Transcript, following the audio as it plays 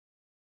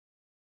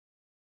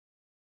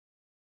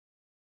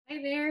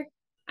Hi there.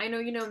 I know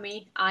you know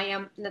me. I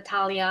am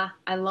Natalia.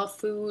 I love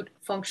food,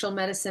 functional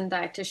medicine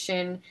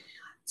dietitian,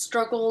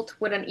 struggled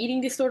with an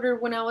eating disorder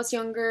when I was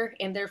younger,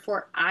 and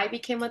therefore I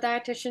became a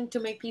dietitian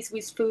to make peace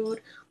with food.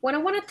 What I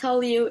want to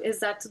tell you is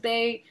that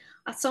today,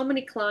 so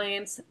many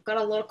clients got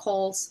a lot of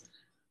calls.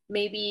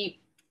 Maybe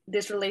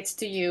this relates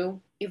to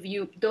you. If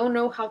you don't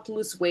know how to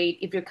lose weight,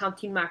 if you're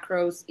counting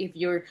macros, if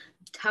you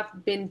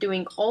have been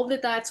doing all the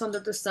diets under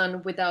the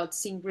sun without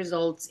seeing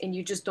results, and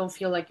you just don't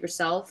feel like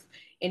yourself,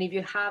 and if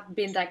you have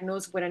been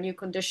diagnosed with a new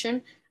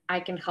condition, I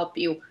can help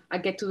you. I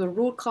get to the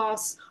root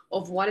cause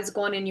of what is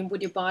going on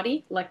with your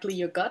body, likely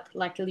your gut,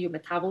 likely your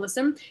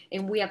metabolism,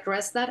 and we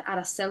address that at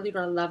a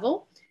cellular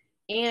level,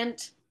 and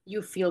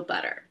you feel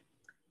better.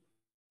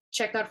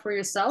 Check out for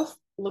yourself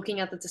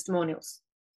looking at the testimonials.